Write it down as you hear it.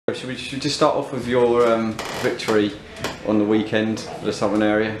Should we just start off with your victory on the weekend for the Southern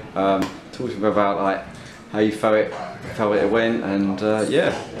area? Talk about like how you felt it went, and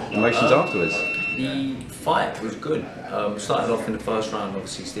yeah, emotions afterwards. The fight was good. Started off in the first round,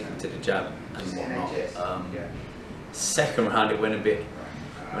 obviously sticking to the jab and whatnot. Second round, it went a bit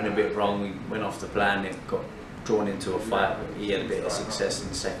wrong. We went off the plan. It got drawn into a fight. He had a bit of success in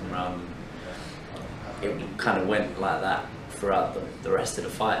the second round. It kind of went like that throughout the rest of the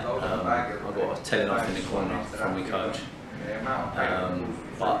fight. I got telling off in the corner from my coach,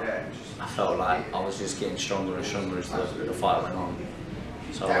 but I felt like I was just getting stronger and stronger as the fight went on.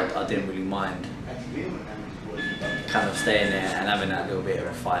 So I didn't really mind kind of staying there and having that little bit of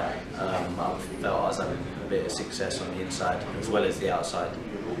a fight. I felt I was having a bit of success on the inside as well as the outside,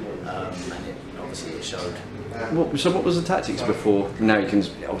 and obviously it showed. So what was the tactics before? Now you can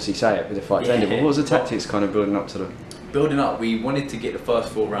obviously say it with the fight's ended, but what was the tactics kind of building up to the... Building up, we wanted to get the first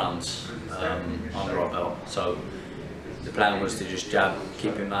 4 rounds under our belt. So the plan was to just jab,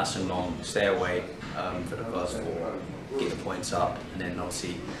 keep him nice and long, stay away for the first 4, get the points up, and then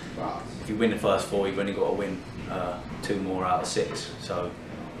obviously if you win the first 4, you've only got to win 2 more out of 6. So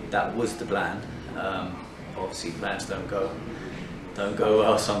that was the plan. Obviously plans don't go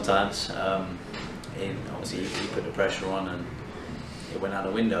well sometimes. Obviously he put the pressure on and it went out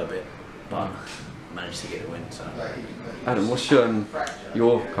the window a bit, but managed to get the win. So Adam, what's your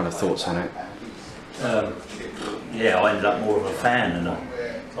kind of thoughts on it? Yeah, I ended up more of a fan, and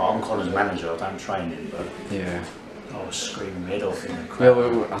I'm Connor's manager. I don't train him, but yeah, I was screaming my head off in the crowd. Yeah,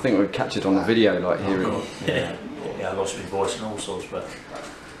 well, I think we captured on the video, like hearing. Yeah, I lost my voice and all sorts, but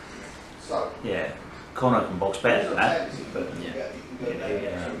yeah, Connor can box better than that. But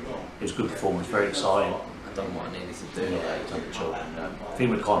it was a good performance, very exciting. I don't want anything to do with that. I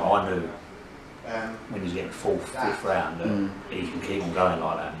think with Connor, I knew when he's getting 4th, 5th round, he can keep on going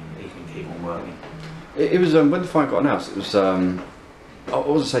like that. He can keep on working. It was when the fight got announced. It was I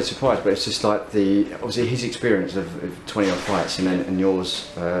wasn't say surprised, but it's just like obviously his experience of 20 odd fights and yours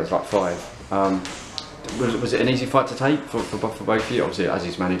was like 5. Was it an easy fight to take for both of you? Obviously as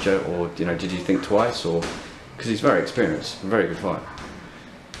his manager, or did you think twice, or because he's very experienced, a very good fight.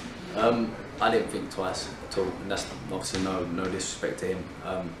 I didn't think twice at all, and that's obviously no disrespect to him.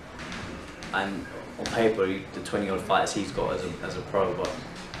 And on paper, the 20 odd fights he's got as a pro, but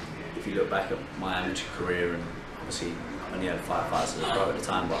if you look back at my amateur career, and obviously I only had 5 fights as a pro at the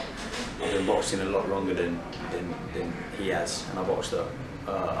time, but I've been boxing a lot longer than he has, and I boxed at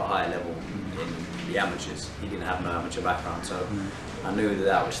a higher level in the amateurs. He didn't have no amateur background, so I knew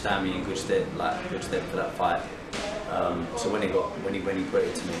that would stand me in good stead for that fight. So when he put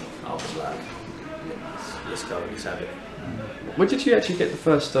it to me, I was like, let's go, let's have it. When did you actually get the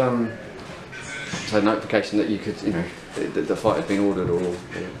first notification that you could, that the fight had been ordered or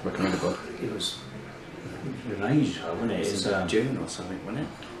recommended by? It was an age ago, wasn't it? It was June or something, wasn't it?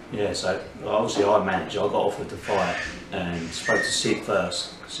 Yeah, so obviously I managed. I got offered the fight and spoke to Sid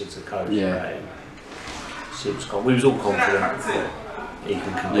first. Sid's the coach. Yeah. Sid was we was all confident that he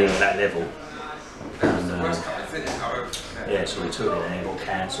can compete at that level. And yeah, so we took it and it got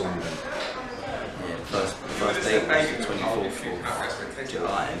cancelled. Yeah, the first date was the 24th of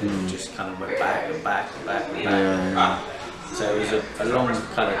July, and it just kind of went back and back and back and back. Yeah. So it was a long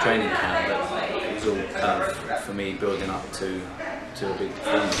kind of training camp, but it was all kind of for me building up to a big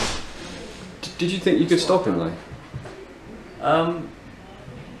performance. Did you think you could stop him though?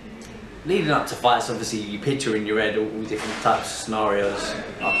 Leading up to fights, obviously you picture in your head all different types of scenarios.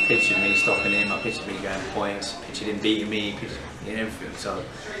 I pictured me stopping him, I pictured me going points, pictured him beating me, pictured everything. So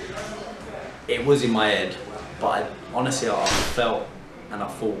it was in my head, but honestly I felt and I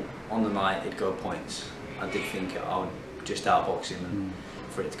thought on the night it'd go points. I did think I would just outbox him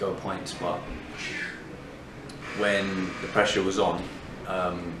for it to go points, but when the pressure was on,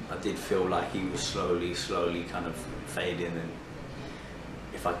 I did feel like he was slowly kind of fading, and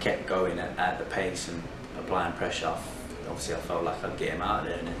if I kept going at the pace and applying pressure, obviously I felt like I'd get him out of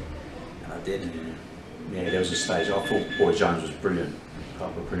there, and I did. Yeah, there was a stage, I thought Boy Jones was brilliant, a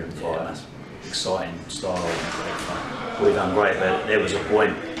brilliant fight, exciting style, great fight. We done great, but there was a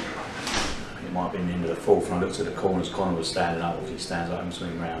point, it might have been the end of the 4th, and I looked at the corners, Connor was standing up, he stands up in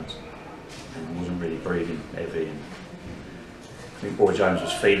between rounds, and wasn't really breathing heavy. And I think Boy Jones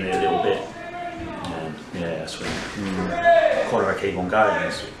was feeling it a little bit, and yeah, that's when Connor keep on going.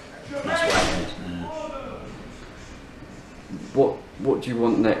 That's what happened. Yeah. What do you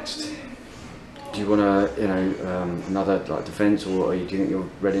want next? Do you want another defence, or do you think you're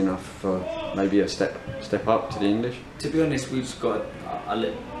ready enough for maybe a step up to the English? To be honest, we've just got. I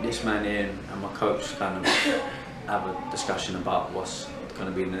let this man in and my coach kind of have a discussion about what's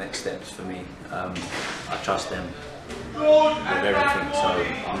going to be the next steps for me. I trust them with everything, so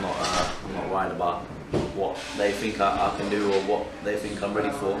I'm not worried about what they think I can do or what they think I'm ready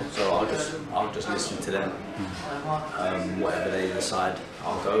for. So I'll just listen to them. Whatever they decide,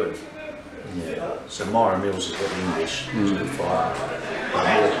 I'll go with. Yeah. So Myra Mills has got the English, he's a good fighter.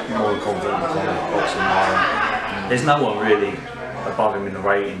 More confident in Conor boxing Myra. There's no one really above him in the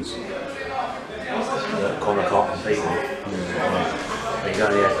ratings that Conor can't compete with. He's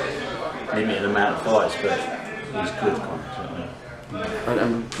only had a limited amount of fights, but he's good, Conor.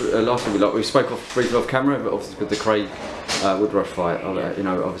 And last time we spoke briefly off camera, but obviously with the Craig Woodruff fight, you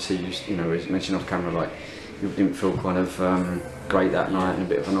know, obviously you know, as mentioned off camera, like you didn't feel kind of great that night and a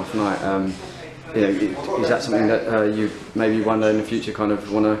bit of an off night. You know, is that something that you maybe wonder in the future kind of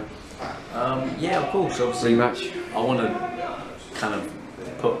want to? Yeah, of course. Obviously, rematch. I want to kind of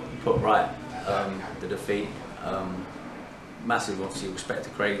put right the defeat. Massive, obviously, respect to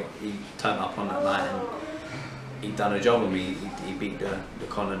Craig. He turned up on that night and he done a job with me. He beat the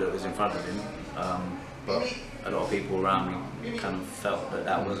Conor that was in front of him. But a lot of people around me kind of felt that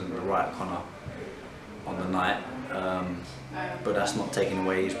that wasn't the right Conor on the night. But that's not taking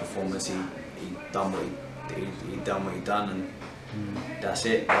away his performance. He done what he done, and that's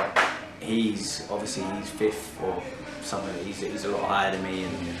it. But he's obviously fifth or something. He's a lot higher than me,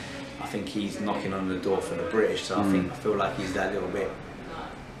 and I think he's knocking on the door for the British. So I feel like he's that little bit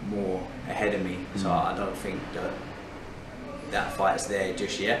more ahead of me. So I don't think that fight's there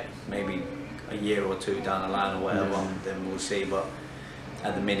just yet. Maybe a year or two down the line or whatever, then we'll see. But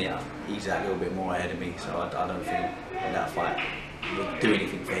at the minute, he's that little bit more ahead of me. So I don't think that fight would do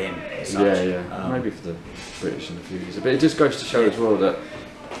anything for him. As such. Yeah. Maybe for the British in a few years. But it just goes to show as well that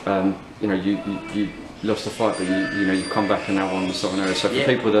you know, you lost the fight, but you know, you've come back and now won the Southern area. So for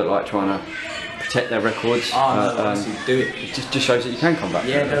people that like trying to protect their records, do it. It just shows that you can come back.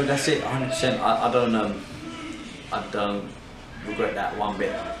 Yeah, no, that's it. 100%. I don't regret that one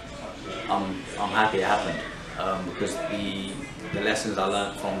bit. I'm happy it happened because the lessons I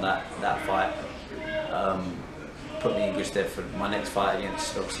learned from that fight put me in good stead for my next fight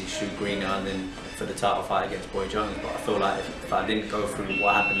against obviously Stu Greener, and then for the title fight against Boy Jones. But I feel like if I didn't go through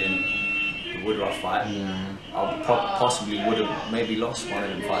what happened in the Woodruff fight, I possibly would have maybe lost one of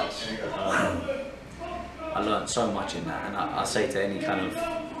them fights. I learned so much in that, and I say to any kind of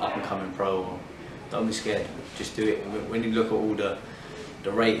up and coming pro, don't be scared, just do it. When you look at all the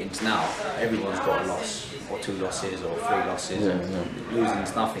ratings now, everyone's got a loss or 2 losses or 3 losses.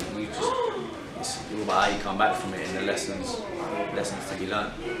 Losing's nothing. It's all about how you come back from it and the lessons to be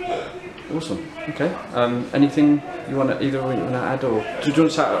learned. Awesome. Okay. Anything you want to add, or do you want to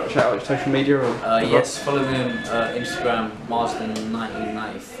shout out your social media? Or yes, follow me on Instagram, Marsden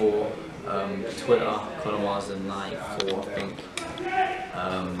 1994, Twitter, Conor Marsden 94, I think.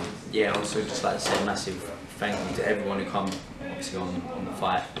 Yeah, also just like to say a massive thank you to everyone who come obviously on the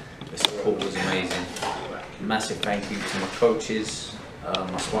fight. The support was amazing. Massive thank you to my coaches,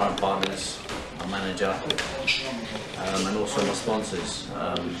 my sparring partners, my manager, and also my sponsors.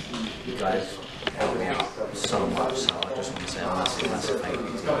 You guys helped me out so much, so I just want to say a massive thank you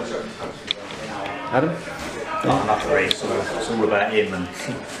to you. Adam? Not enough to read, so it's all about him. And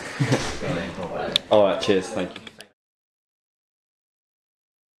Alright, cheers, thank you.